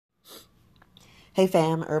Hey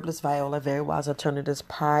fam, Herbalist Viola, Very Wise Alternatives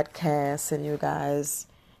podcast, and you guys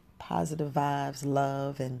positive vibes,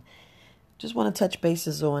 love, and just want to touch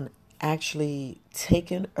bases on actually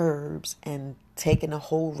taking herbs and taking a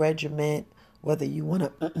whole regimen, whether you want to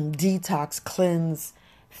detox, cleanse,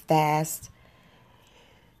 fast.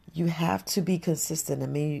 You have to be consistent.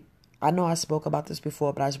 I know I spoke about this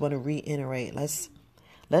before, but I just want to reiterate. Let's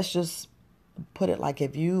just put it like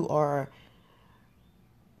if you are,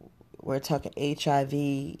 we're talking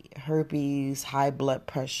HIV, herpes, high blood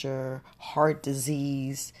pressure, heart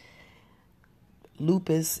disease,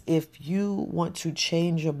 lupus. If you want to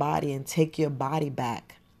change your body and take your body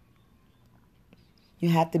back, you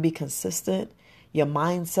have to be consistent. Your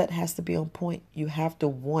mindset has to be on point. You have to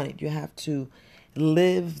want it. You have to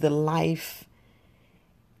live the life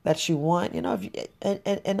that you want. If you,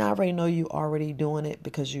 and I already know you already doing it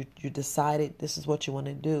because you decided this is what you want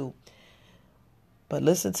to do. But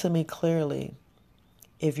listen to me clearly.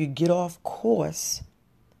 If you get off course,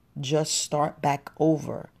 just start back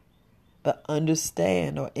over. But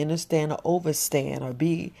understand or overstand or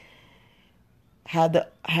have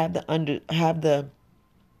the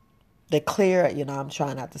clear, I'm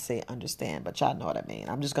trying not to say understand, but y'all know what I mean.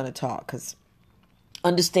 I'm just gonna talk because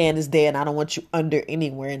understand is there and I don't want you under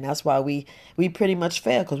anywhere, and that's why we pretty much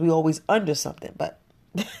fail because we always under something. But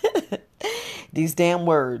these damn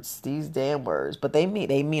words, but they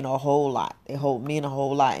mean a whole lot. Mean a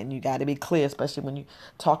whole lot, and you got to be clear, especially when you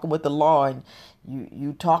talking with the law and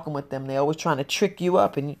you talking with them. They're always trying to trick you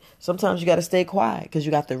up, and sometimes you got to stay quiet because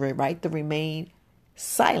you got the right to remain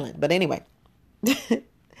silent. But anyway,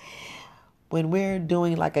 when we're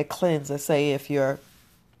doing like a cleanse, let's say if you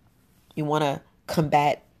want to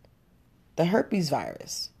combat the herpes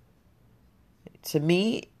virus. To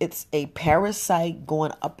me, it's a parasite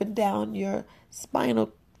going up and down your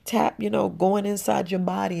spinal tap, going inside your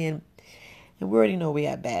body. And we already know we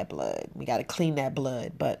have bad blood. We got to clean that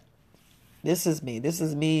blood. But this is me. This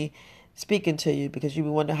is me speaking to you because you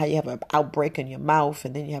wonder how you have an outbreak in your mouth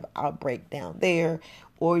and then you have an outbreak down there.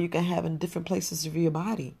 Or you can have in different places of your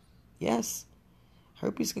body. Yes.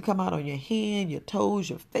 Herpes can come out on your hand, your toes,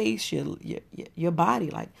 your face, your body,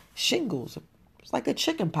 like shingles. It's like a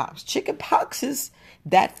chicken pox. Chicken pox is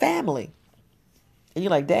that family. And you're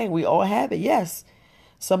like, dang, we all have it. Yes.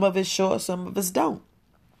 Some of it's short, some of us don't.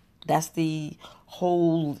 That's the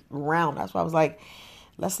whole round. That's why I was like,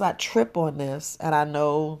 let's not trip on this. And I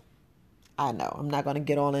know, I'm not going to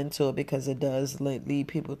get on into it because it does lead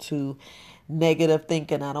people to negative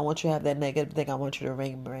thinking. I don't want you to have that negative thing. I want you to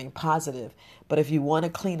remain positive. But if you want to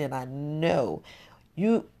clean it, I know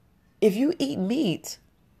if you eat meat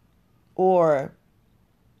or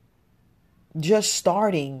just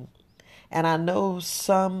starting, and I know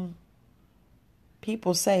some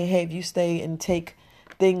people say, hey, if you stay and take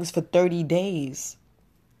things for 30 days,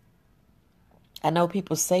 I know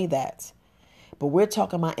people say that. But we're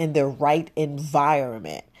talking about in the right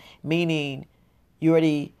environment, meaning you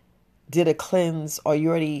already did a cleanse or you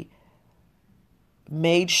already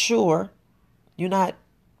made sure you're not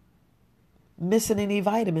missing any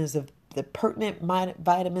vitamins, the pertinent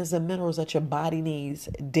vitamins and minerals that your body needs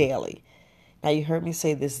daily. Now, you heard me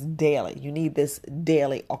say this daily. You need this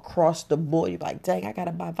daily across the board. You're like, dang, I got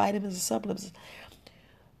to buy vitamins and supplements.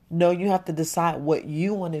 No, you have to decide what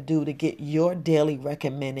you want to do to get your daily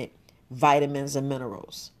recommended vitamins and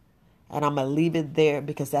minerals. And I'm going to leave it there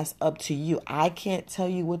because that's up to you. I can't tell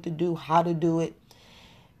you what to do, how to do it,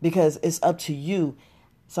 because it's up to you.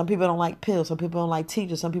 Some people don't like pills. Some people don't like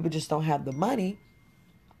teachers. Some people just don't have the money.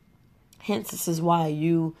 Hence, this is why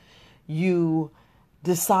you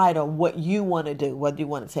decide on what you want to do. Whether you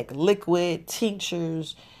want to take liquid,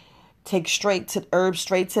 tinctures, take herbs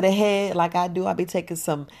straight to the head like I do. I'll be taking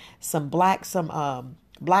some black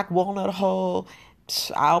walnut hull.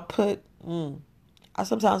 I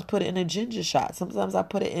sometimes put it in a ginger shot. Sometimes I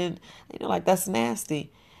put it in, like that's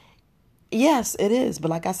nasty. Yes, it is. But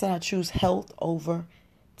like I said, I choose health over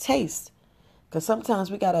taste. Because sometimes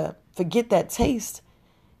we got to forget that taste.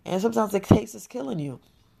 And sometimes the taste is killing you.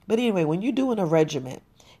 But anyway, when you're doing a regimen,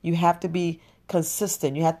 you have to be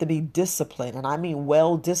consistent. You have to be disciplined. And I mean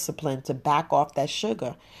well disciplined to back off that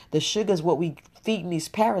sugar. The sugar is what we feeding these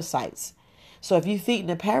parasites. So if you're feeding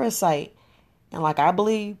a parasite, and like I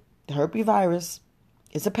believe the herpes virus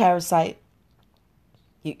is a parasite.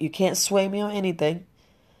 You can't sway me on anything.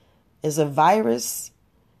 It's a virus.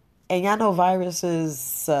 And y'all know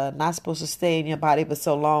viruses not supposed to stay in your body for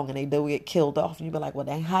so long and they do get killed off. And you be like, well,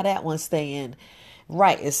 then how that one stay in?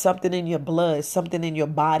 Right. It's something in your blood. It's something in your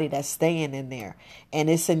body that's staying in there. And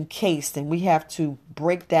it's encased. And we have to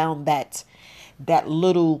break down that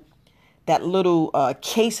that little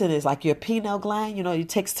casing is like your pineal gland. You know, it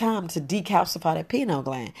takes time to decalcify that pineal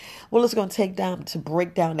gland. Well, it's going to take time to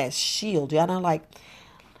break down that shield. Y'all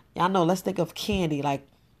know, let's think of candy. Like,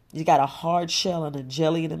 you got a hard shell and a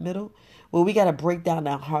jelly in the middle. Well, we got to break down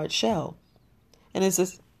that hard shell. And it's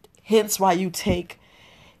just, hence why you take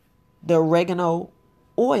the oregano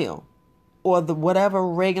oil or the whatever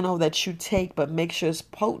oregano that you take, but make sure it's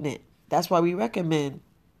potent. That's why we recommend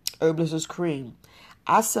Herbalist's Cream.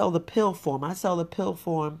 I sell the pill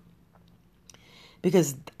form.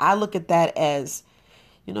 Because I look at that as,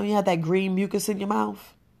 you know, you have that green mucus in your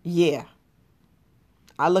mouth. Yeah.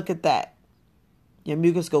 I look at that. Your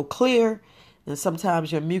mucus go clear, and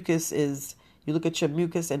sometimes your mucus is, you look at your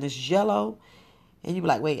mucus and it's yellow, and you be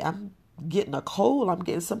like, wait, I'm getting a cold, I'm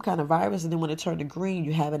getting some kind of virus, and then when it turned to green,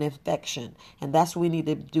 you have an infection, and that's what we need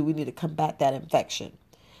to do. We need to combat that infection.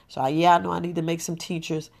 So I know I need to make some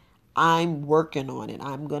tinctures. I'm working on it.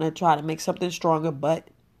 I'm going to try to make something stronger, but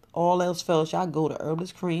all else fails, y'all go to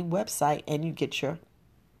Herbalist Cream website and you get your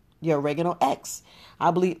Oregano X.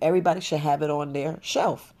 I believe everybody should have it on their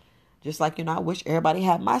shelf. Just like, you know, I wish everybody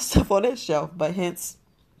had my stuff on their shelf, but hence,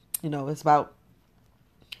 you know, it's about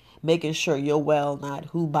making sure you're well, not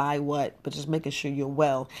who buy what, but just making sure you're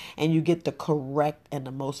well and you get the correct and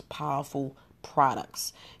the most powerful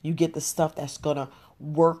products. You get the stuff that's going to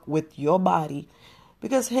work with your body,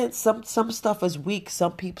 because hence some stuff is weak,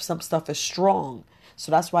 some stuff is strong.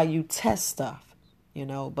 So that's why you test stuff, you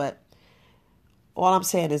know, but all I'm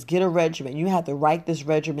saying is get a regimen. You have to write this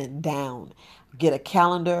regimen down. Get a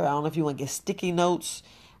calendar. I don't know if you want to get sticky notes.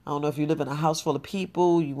 I don't know if you live in a house full of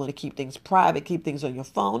people. You want to keep things private, keep things on your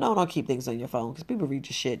phone. No, don't keep things on your phone because people read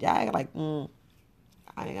your shit. Y'all like,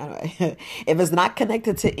 if it's not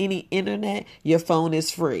connected to any internet, your phone is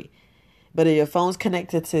free. But if your phone's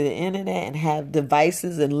connected to the internet and have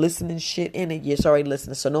devices and listening shit in it, you're already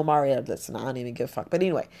listening. So no Mario listen. I don't even give a fuck. But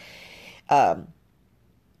anyway,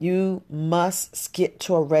 you must stick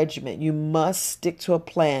to a regimen. You must stick to a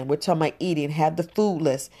plan. We're talking about eating. Have the food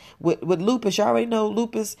list. With lupus, you already know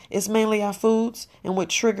lupus is mainly our foods. And what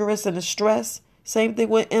trigger us and the stress. Same thing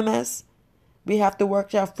with MS. We have to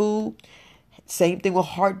work our food. Same thing with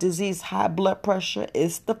heart disease, high blood pressure.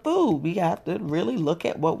 It's the food. We have to really look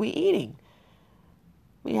at what we're eating.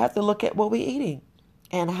 We have to look at what we're eating.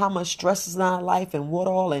 And how much stress is in our life and what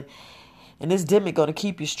all. And this demic going to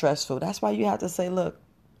keep you stressful. That's why you have to say, look,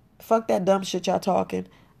 fuck that dumb shit y'all talking.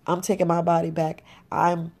 I'm taking my body back.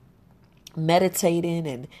 I'm meditating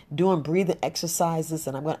and doing breathing exercises,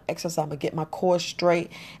 and I'm going to exercise. I'm going to get my core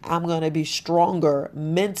straight. I'm going to be stronger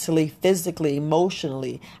mentally, physically,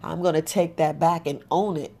 emotionally. I'm going to take that back and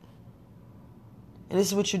own it. And this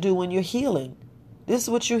is what you do when you're healing. This is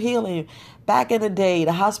what you're healing. Back in the day,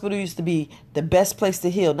 the hospital used to be the best place to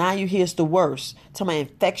heal. Now you hear it's the worst. Talking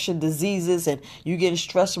about infection, diseases, and you getting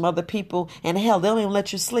stress from other people. And hell, they don't even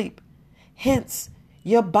let you sleep. Hence,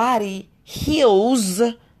 your body heals.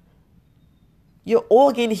 Your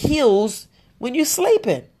organ heals when you're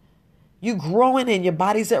sleeping. You growing and your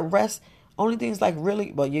body's at rest. Only things like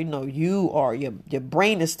really, well, you know, your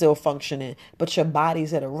brain is still functioning, but your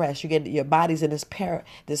body's at a rest. Your body's in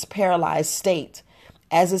this paralyzed state.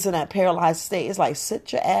 As it's in that paralyzed state, it's like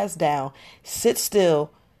sit your ass down, sit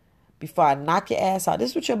still before I knock your ass out. This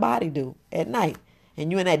is what your body do at night.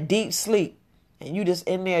 And you in that deep sleep. And you just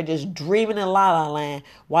in there just dreaming in la la land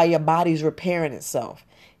while your body's repairing itself.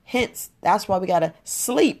 Hence, that's why we got to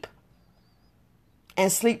sleep.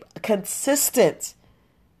 And sleep consistent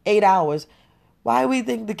 8 hours. Why we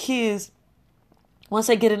think the kids, once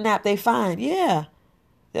they get a nap, they fine? Yeah.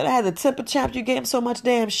 They had the temper champ. You gave them so much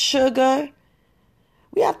damn sugar.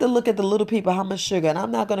 We have to look at the little people, how much sugar. And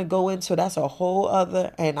I'm not going to go into, that's a whole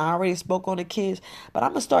other, and I already spoke on the kids. But I'm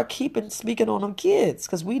going to start speaking on them kids.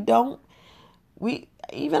 Because even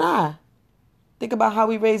I, think about how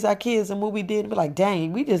we raised our kids and what we did. And be like,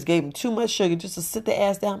 dang, we just gave them too much sugar just to sit their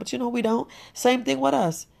ass down. But you know, we don't. Same thing with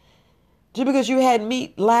us. Just because you had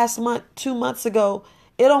meat last month, 2 months ago,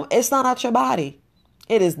 it's not out your body.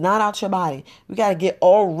 It is not out your body. We got to get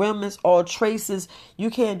all remnants, all traces. You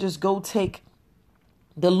can't just go take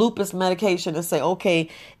the lupus medication and say, okay,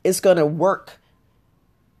 it's going to work.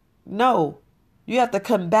 No, you have to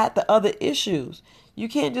combat the other issues. You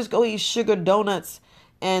can't just go eat sugar donuts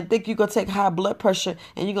and think you're going to take high blood pressure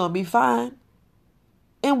and you're going to be fine.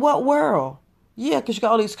 In what world? Yeah, because you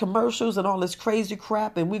got all these commercials and all this crazy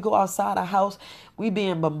crap, and we go outside our house, we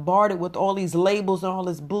being bombarded with all these labels and all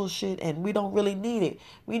this bullshit, and we don't really need it.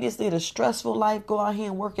 We just need a stressful life, go out here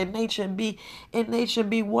and work in nature and be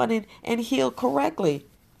one and heal correctly.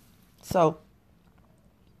 So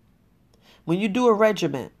when you do a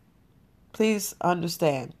regimen, Please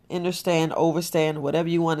understand, overstand, whatever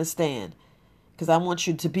you want to stand. Because I want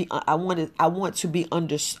you to be, I want to be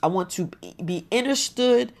I want to be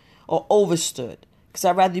understood or overstood. Because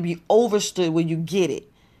I'd rather be overstood when you get it.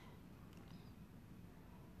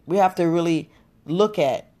 We have to really look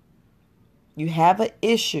at, you have an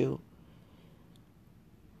issue,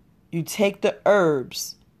 you take the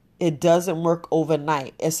herbs, it doesn't work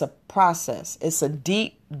overnight. It's a process. It's a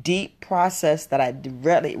deep, deep process that I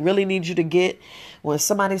really, really need you to get. When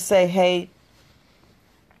somebody say, hey,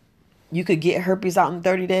 you could get herpes out in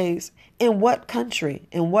 30 days. In what country?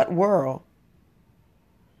 In what world?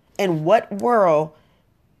 In what world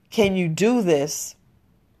can you do this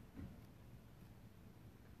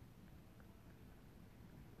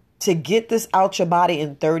to get this out your body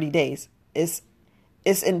in 30 days? It's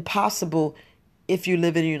impossible if you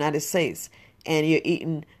live in the United States and you're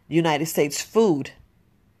eating United States food.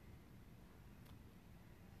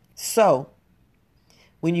 So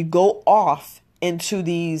when you go off into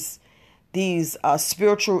these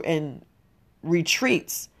spiritual and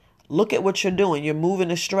retreats, look at what you're doing. You're moving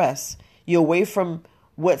the stress. You're away from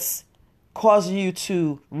what's causing you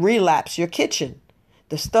to relapse. Your kitchen,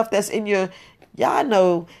 the stuff that's in your, y'all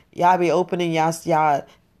know, y'all be opening y'all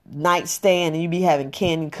nightstand and you be having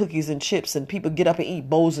candy cookies and chips, and people get up and eat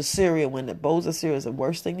bowls of cereal when the bowls of cereal is the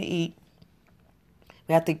worst thing to eat.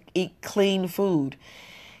 We have to eat clean food.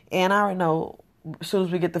 And I already know, as soon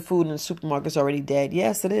as we get the food in the supermarket, it's already dead.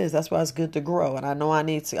 Yes, it is. That's why it's good to grow. And I know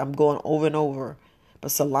I'm going over and over. But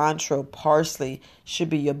cilantro, parsley should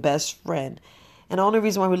be your best friend. And the only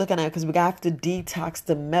reason why we're looking at it is because we have to detox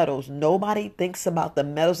the metals. Nobody thinks about the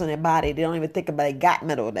metals in their body. They don't even think about they got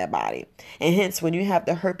metal in their body. And hence, when you have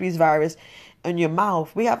the herpes virus in your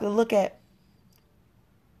mouth, we have to look at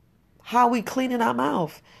how we cleaning our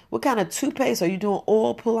mouth. What kind of toothpaste are you doing?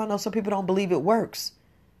 Oil pull? I know some people don't believe it works.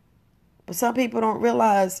 But some people don't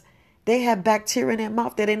realize they have bacteria in their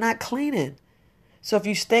mouth that they're not cleaning. So if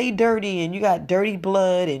you stay dirty and you got dirty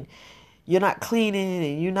blood and you're not cleaning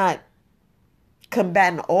and you're not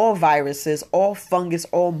combating all viruses, all fungus,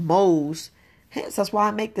 all molds, hence that's why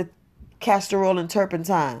I make the castor oil and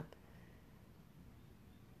turpentine.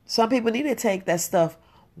 Some people need to take that stuff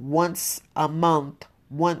once a month,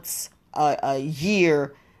 once a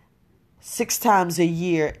year, 6 times a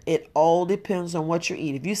year. It all depends on what you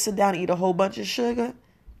eat. If you sit down and eat a whole bunch of sugar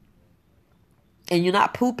and you're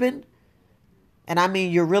not pooping, and I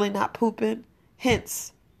mean you're really not pooping,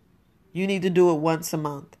 hence you need to do it once a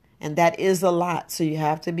month. And that is a lot, so you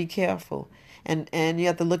have to be careful. And you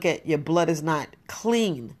have to look at your blood is not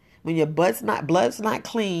clean. When your blood's not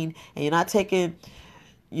clean and you're not taking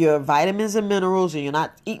your vitamins and minerals and you're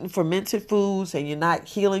not eating fermented foods and you're not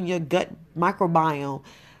healing your gut microbiome.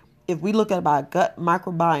 If we look at our gut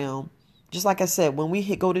microbiome, just like I said, when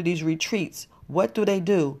we go to these retreats, what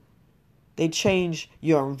do? They change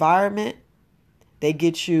your environment. They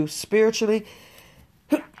get you spiritually.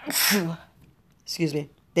 Excuse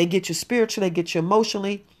me. They get you spiritually. They get you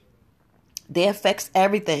emotionally. They affects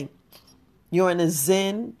everything. You're in a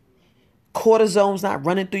zen. Cortisone's not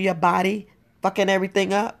running through your body, fucking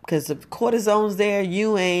everything up. Because if cortisone's there,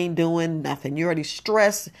 you ain't doing nothing. You're already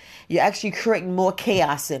stressed. You're actually creating more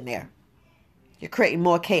chaos in there. You're creating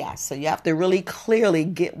more chaos. So you have to really clearly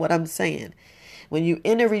get what I'm saying. When you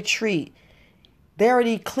in a retreat, they're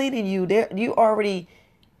already cleaning you. You already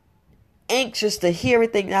anxious to hear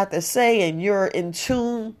everything they have to say, and you're in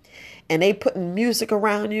tune, and they putting music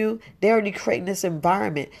around you. They're already creating this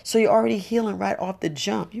environment. So you're already healing right off the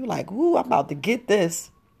jump. You're like, woo, I'm about to get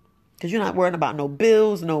this. Because you're not worrying about no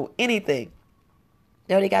bills, no anything.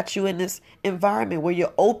 They already got you in this environment where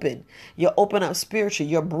you're open. You're open up spiritually.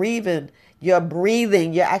 You're breathing. You're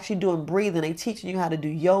actually doing breathing. They teaching you how to do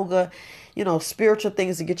yoga, spiritual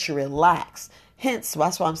things to get you relaxed. Hence,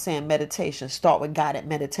 that's why I'm saying meditation. Start with guided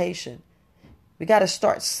meditation. We got to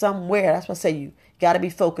start somewhere. That's why I say you got to be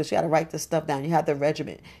focused. You got to write this stuff down. You have the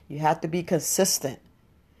regimen. You have to be consistent.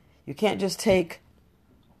 You can't just take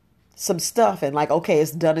some stuff and okay, it's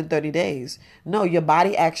done in 30 days. No, your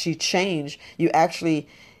body actually changed. You actually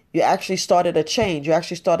started a change. You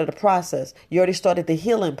actually started a process. You already started the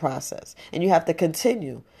healing process, and you have to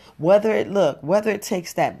continue. Whether it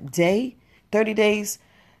takes that day, 30 days,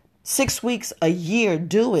 6 weeks, a year,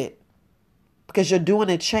 do it, because you're doing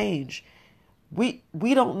a change. We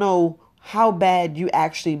don't know how bad you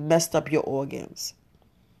actually messed up your organs.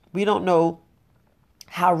 We don't know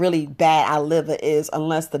how really bad our liver is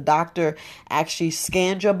unless the doctor actually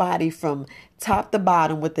scanned your body from top to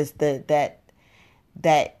bottom with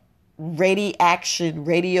that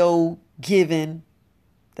radio given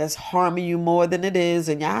that's harming you more than it is.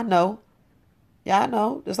 And y'all know Yeah, I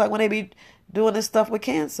know. It's like when they be doing this stuff with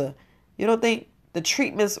cancer. You don't think the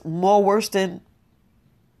treatment's more worse than,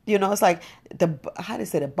 it's like how they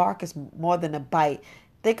say the bark is more than the bite.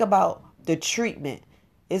 Think about the treatment.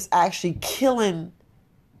 It's actually killing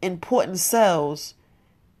important cells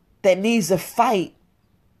that needs to fight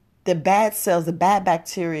the bad cells, the bad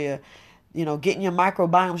bacteria, getting your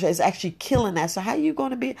microbiome. It's actually killing that. So how you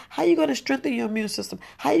going to strengthen your immune system?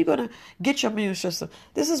 How you going to get your immune system?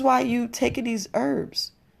 This is why you taking these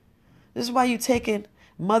herbs. This is why you taking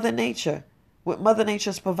Mother Nature, what Mother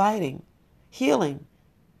Nature's providing, healing.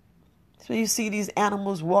 So you see these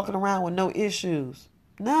animals walking around with no issues.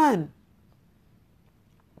 None.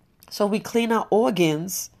 So we clean our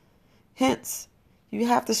organs. Hence, you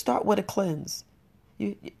have to start with a cleanse.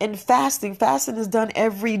 And fasting is done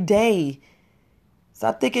every day.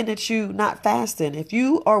 Stop thinking that you not fasting. If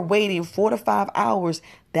you are waiting 4 to 5 hours,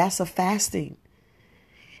 that's a fasting.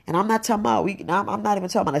 And I'm not talking about, I'm not even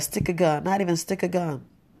talking about a stick of gum, not even a stick of gum.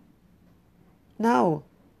 No,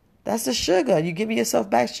 that's the sugar. You're giving yourself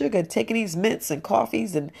back sugar, taking these mints and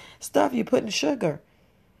coffees and stuff, you're putting sugar.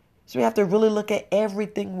 So we have to really look at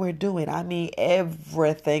everything we're doing. I mean,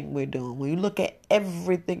 everything we're doing. When you look at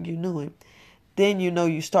everything you're doing, then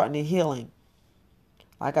you're starting the healing.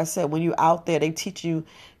 Like I said, when you're out there, they teach you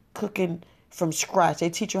cooking from scratch. They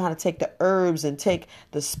teach you how to take the herbs and take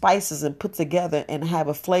the spices and put together and have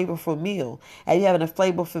a flavorful meal. And you having a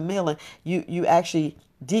flavorful meal, and you actually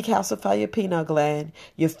decalcify your pineal gland.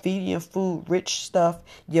 You're feeding your food rich stuff.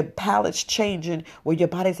 Your palate's changing where your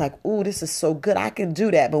body's like, ooh, this is so good. I can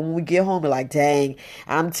do that. But when we get home, we're like, dang,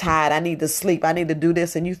 I'm tired. I need to sleep. I need to do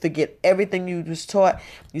this. And you forget everything you was taught.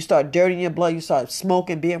 You start dirtying your blood. You start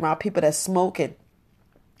smoking, being around people that smoke, and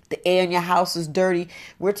the air in your house is dirty.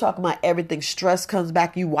 We're talking about everything. Stress comes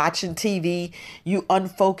back. You watching TV. You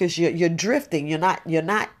unfocused. You're drifting. You're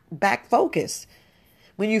not back focused.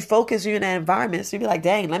 When you focus, you're in that environment. So you be like,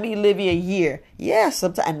 dang, let me live here a year. Yeah,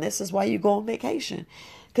 sometimes. And this is why you go on vacation.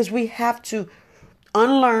 Because we have to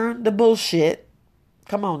unlearn the bullshit.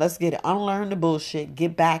 Come on, let's get it. Unlearn the bullshit.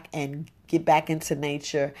 Get back into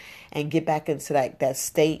nature and get back into that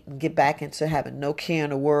state and get back into having no care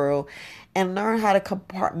in the world and learn how to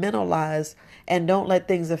compartmentalize and don't let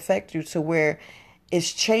things affect you to where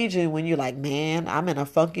it's changing when you're like, man, I'm in a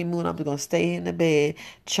funky mood. I'm just going to stay in the bed,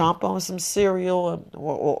 chomp on some cereal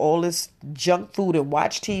or all this junk food and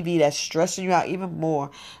watch TV that's stressing you out even more,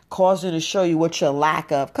 causing to show you what your lack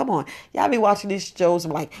of. Come on. Y'all be watching these shows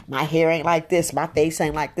and like, my hair ain't like this. My face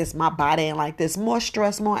ain't like this. My body ain't like this. More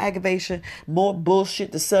stress, more aggravation, more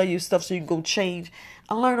bullshit to sell you stuff so you can go change.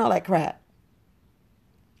 I learn all that crap.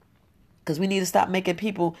 Because we need to stop making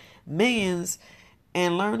people millions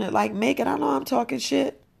and learn it like make it. I know I'm talking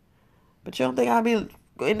shit, but you don't think I'll be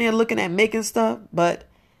in there looking at making stuff? But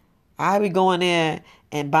I be going there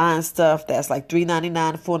and buying stuff that's like $3.99,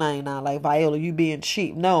 $4.99. Like, Viola, you being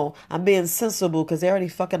cheap. No, I'm being sensible because they're already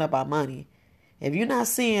fucking up our money. If you're not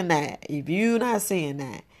seeing that,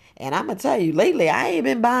 and I'm going to tell you, lately, I ain't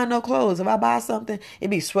been buying no clothes. If I buy something, it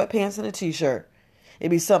be sweatpants and a t-shirt. It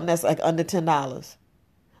be something that's like under $10.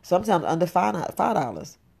 Sometimes under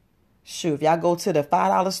 $5. Shoot, if y'all go to the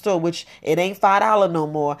 $5 store, which it ain't $5 no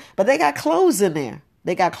more, but they got clothes in there.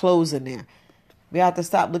 We have to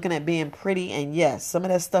stop looking at being pretty. And yes, some of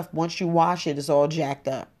that stuff, once you wash it, it's all jacked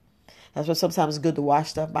up. That's why sometimes it's good to wash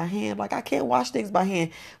stuff by hand. Like, I can't wash things by hand.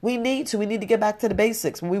 We need to get back to the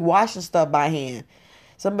basics. When we washing stuff by hand,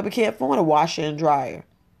 some people can't afford a washer and dryer.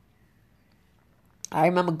 I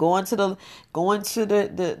remember going to the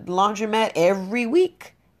laundromat every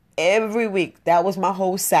week. That was my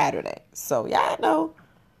whole Saturday. So y'all know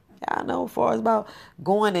as far as about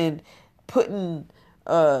going and putting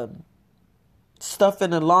stuff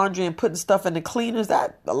in the laundry and putting stuff in the cleaners,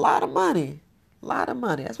 that a lot of money.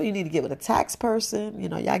 That's what you need to get with a tax person.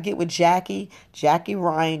 Y'all get with Jackie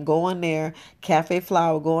Ryan, go in there, Cafe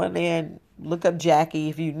Flower, go in there and look up Jackie.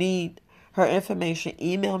 If you need her information,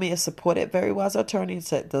 email me at support@verywise.attorney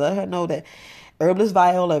to let her know that Herbalist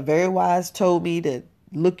Viola Very Wise told me to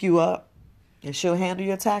look you up, and she'll handle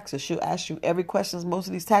your taxes. She'll ask you every question most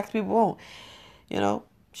of these tax people won't.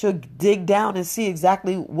 She'll dig down and see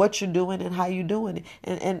exactly what you're doing and how you're doing it,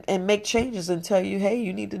 and make changes and tell you, hey,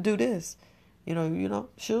 you need to do this.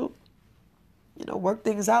 She'll work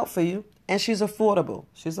things out for you, and she's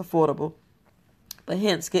affordable. But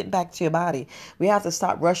hence, getting back to your body, we have to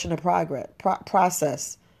stop rushing the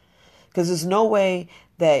process, because there's no way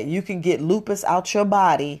that you can get lupus out your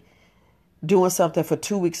body doing something for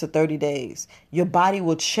 2 weeks or 30 days. Your body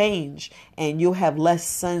will change and you'll have less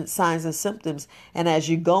signs and symptoms. And as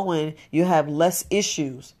you're going, you have less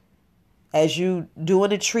issues. As you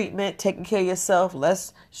doing the treatment, taking care of yourself,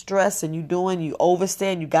 less stress, and you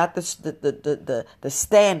overstand. You got the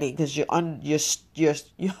standing because you're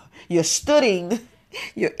studying,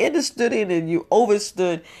 you're in the studying, and you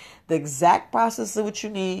overstood the exact process of what you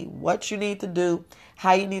need to do,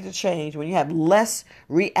 how you need to change. When you have less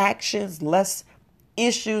reactions, less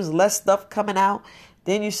issues, less stuff coming out,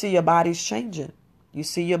 then you see your body's changing. You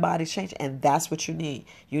see your body change, and that's what you need.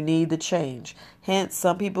 You need the change. Hence,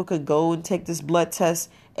 some people could go and take this blood test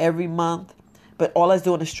every month, but all that's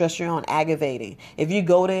doing is stressing you on, aggravating. If you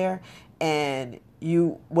go there and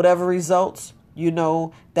whatever results, you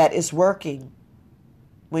know that it's working.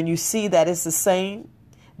 When you see that it's the same,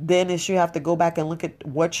 then you have to go back and look at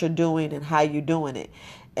what you're doing and how you're doing it.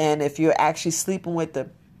 And if you're actually sleeping with the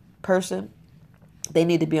person, they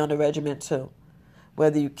need to be on the regimen too.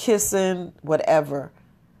 Whether you kissing, whatever,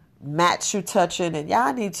 mats you touching. And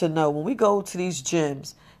y'all need to know, when we go to these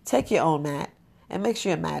gyms, take your own mat and make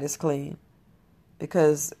sure your mat is clean.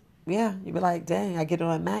 Because, yeah, you be like, dang, I get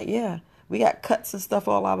on a mat. Yeah, we got cuts and stuff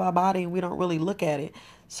all over our body and we don't really look at it.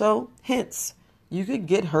 So, hence, you could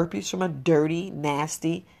get herpes from a dirty,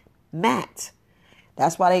 nasty mat.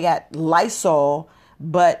 That's why they got Lysol,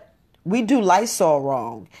 but we do Lysol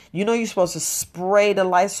wrong. You know, you're supposed to spray the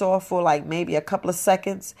Lysol for like maybe a couple of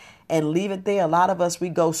seconds and leave it there. A lot of us, we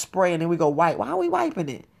go spray and then we go wipe. Why are we wiping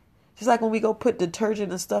it? Just like when we go put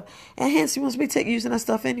detergent and stuff. And hence, you must be using that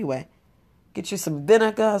stuff anyway. Get you some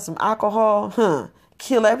vinegar, some alcohol,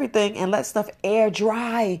 kill everything and let stuff air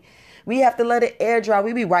dry. We have to let it air dry.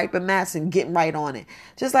 We be wiping mats and getting right on it.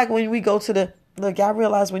 Just like when we go to y'all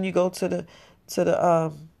realize when you go to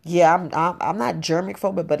the yeah, I'm not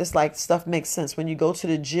germaphobic, but it's like stuff makes sense. When you go to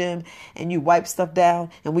the gym and you wipe stuff down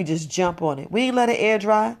and we just jump on it. We didn't let it air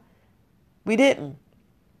dry. We didn't.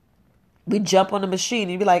 We jump on the machine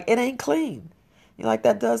and you be like, it ain't clean. You're like,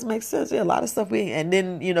 that does make sense. Yeah, a lot of stuff and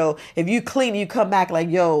then, if you clean, you come back like,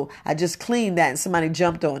 yo, I just cleaned that and somebody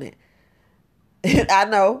jumped on it. I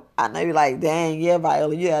know you're like, dang, yeah,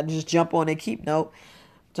 Viola, yeah, I just jump on it, nope.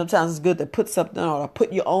 Sometimes it's good to put something on or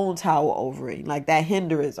put your own towel over it. Like that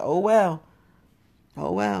hindrance. Oh, well.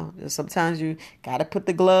 Sometimes you got to put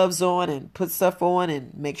the gloves on and put stuff on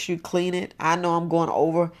and make sure you clean it. I know I'm going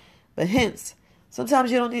over. But hence, sometimes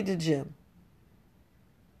you don't need the gym.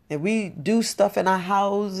 If we do stuff in our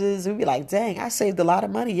houses, we be like, dang, I saved a lot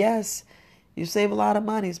of money. Yes, you save a lot of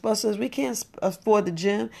money. Especially we can't afford the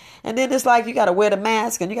gym. And then it's like you got to wear the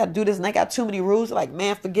mask and you got to do this. And they got too many rules. Like,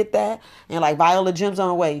 man, forget that. And like Viola Gym's on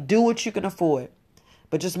the way. Do what you can afford.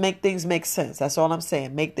 But just make things make sense. That's all I'm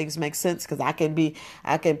saying. Make things make sense because I can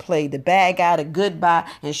play the bad guy, the good guy,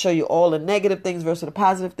 and show you all the negative things versus the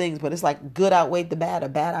positive things. But it's like good outweighed the bad or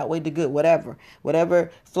bad outweighed the good, whatever.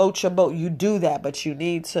 Whatever floats your boat, you do that. But you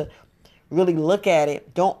need to really look at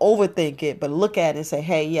it. Don't overthink it, but look at it and say,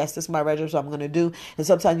 hey, yes, this is my regimen, so I'm going to do. And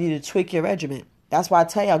sometimes you need to tweak your regimen. That's why I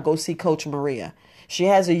tell y'all, go see Coach Maria. She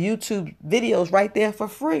has a YouTube videos right there for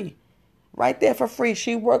free. Right there for free.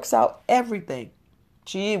 She works out everything.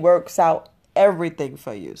 She works out everything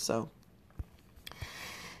for you. So,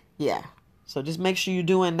 yeah. So just make sure you're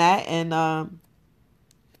doing that and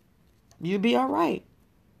you'll be all right.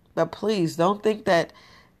 But please don't think that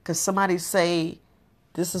because somebody say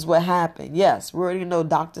this is what happened. Yes, we already know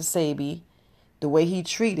Dr. Sebi, the way he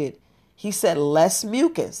treated. He said less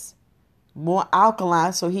mucus, more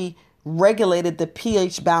alkaline. So he regulated the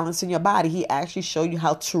pH balance in your body. He actually showed you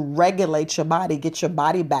how to regulate your body, get your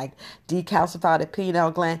body back, decalcify the pineal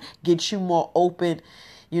gland, get you more open.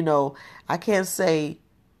 I can't say,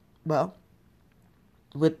 well,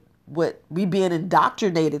 with we being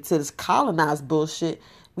indoctrinated to this colonized bullshit,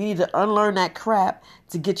 we need to unlearn that crap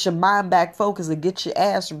to get your mind back focused and get your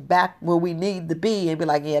ass back where we need to be and be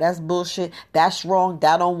like, yeah, that's bullshit. That's wrong.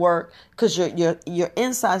 That don't work. Because your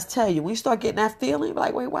insides tell you. When you start getting that feeling, you be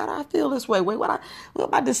like, wait, why do I feel this way? Wait,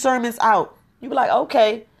 my discernment's out. You be like,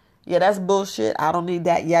 okay, yeah, that's bullshit. I don't need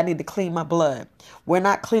that. Yeah, I need to clean my blood. We're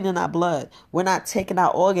not cleaning our blood. We're not taking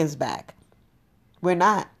our organs back. We're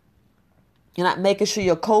not. You're not making sure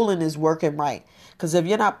your colon is working right. Because if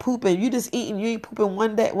you're not pooping, you just eating, you ain't pooping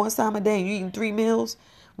one time a day, and you eating 3 meals,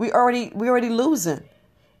 we already losing.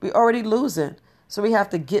 We already losing. So we have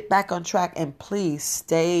to get back on track and please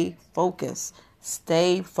stay focused.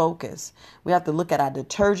 Stay focused. We have to look at our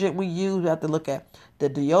detergent we use. We have to look at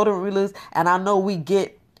the deodorant we use. And I know we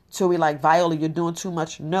get to we like, Viola, you're doing too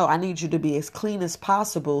much. No, I need you to be as clean as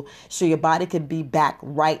possible so your body can be back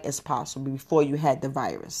right as possible before you had the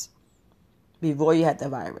virus. Before you had the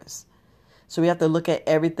virus. So we have to look at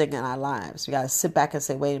everything in our lives. We got to sit back and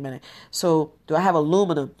say, wait a minute. So do I have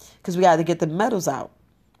aluminum? Because we got to get the metals out.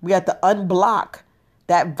 We got to unblock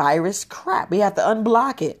that virus crap. We have to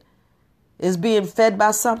unblock it. It's being fed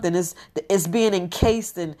by something. It's being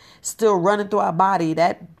encased and still running through our body.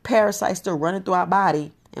 That parasite still running through our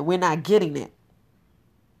body, and we're not getting it.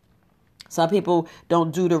 Some people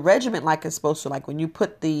don't do the regimen like it's supposed to. Like when you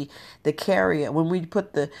put the carrier, when we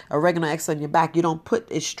put the oregano X on your back, you don't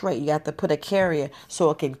put it straight. You have to put a carrier so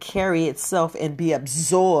it can carry itself and be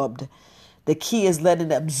absorbed. The key is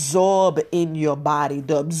letting it absorb in your body,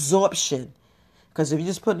 the absorption. Because if you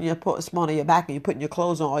just putting your spoon on your back and you're putting your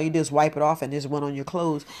clothes on, all you do is wipe it off and there's one on your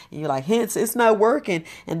clothes. And you're like, hence, it's not working.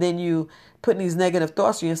 And then you putting these negative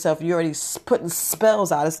thoughts on yourself. You're already putting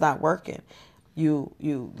spells out. It's not working. You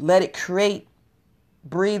let it create,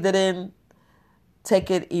 breathe it in,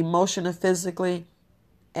 take it emotionally, physically,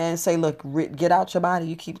 and say, look, get out your body.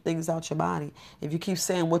 You keep things out your body. If you keep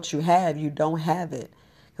saying what you have, you don't have it.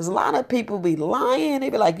 Because a lot of people be lying. They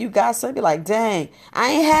be like, you got something. Be like, dang, I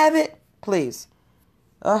ain't have it. Please.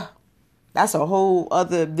 That's a whole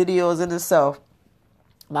other videos in itself.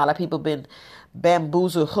 A lot of people been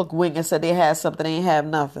bamboozled, hook, wing, and said they had something, they ain't have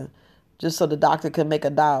nothing, just so the doctor could make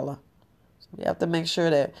 $1. So we have to make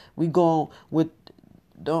sure that we ain't going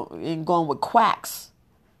with quacks.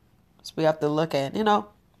 So we have to look at, a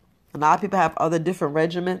lot of people have other different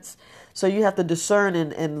regimens. So you have to discern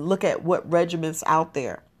and look at what regimens out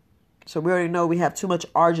there. So we already know we have too much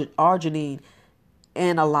arginine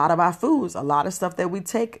in a lot of our foods, a lot of stuff that we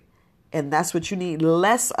take, and that's what you need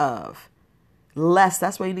less of. Less.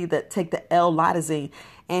 That's why you need to take the L-lysine.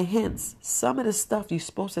 And hence, some of the stuff you're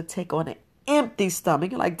supposed to take on an empty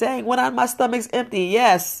stomach. You're like, dang, when my stomach's empty?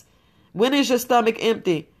 Yes. When is your stomach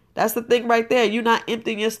empty? That's the thing right there. You're not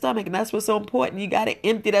emptying your stomach, and that's what's so important. You got to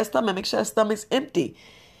empty that stomach. Make sure that stomach's empty.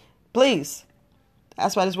 Please.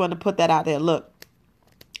 That's why I just wanted to put that out there. Look.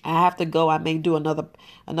 I have to go. I may do another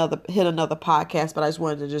podcast, but I just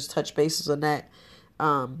wanted to just touch bases on that.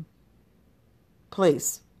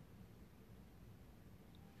 Please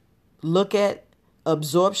look at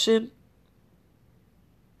absorption.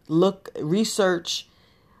 Research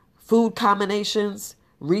food combinations.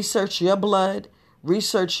 Research your blood.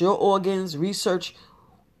 Research your organs. Research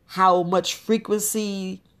how much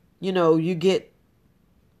frequency, you get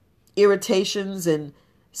irritations and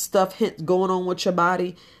stuff going on with your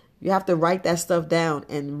body. You have to write that stuff down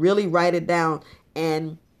and really write it down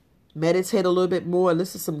and meditate a little bit more.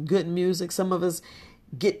 Listen to some good music. Some of us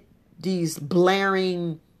get these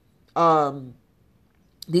blaring alarm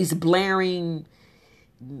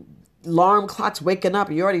clocks waking up.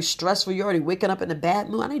 You're already stressful. You're already waking up in a bad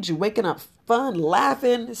mood. I need you waking up fun,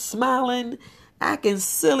 laughing, smiling, acting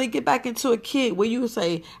silly. Get back into a kid where you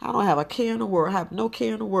say, I don't have a care in the world. I have no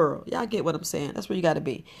care in the world. Y'all get what I'm saying? That's where you got to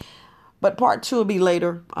be. But part 2 will be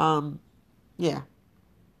later. Yeah.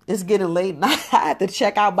 It's getting late and I have to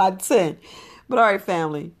check out by 10. But all right,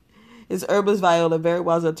 family. It's Herbalist Viola, Very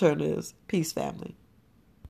Wise Alternatives. Peace, family.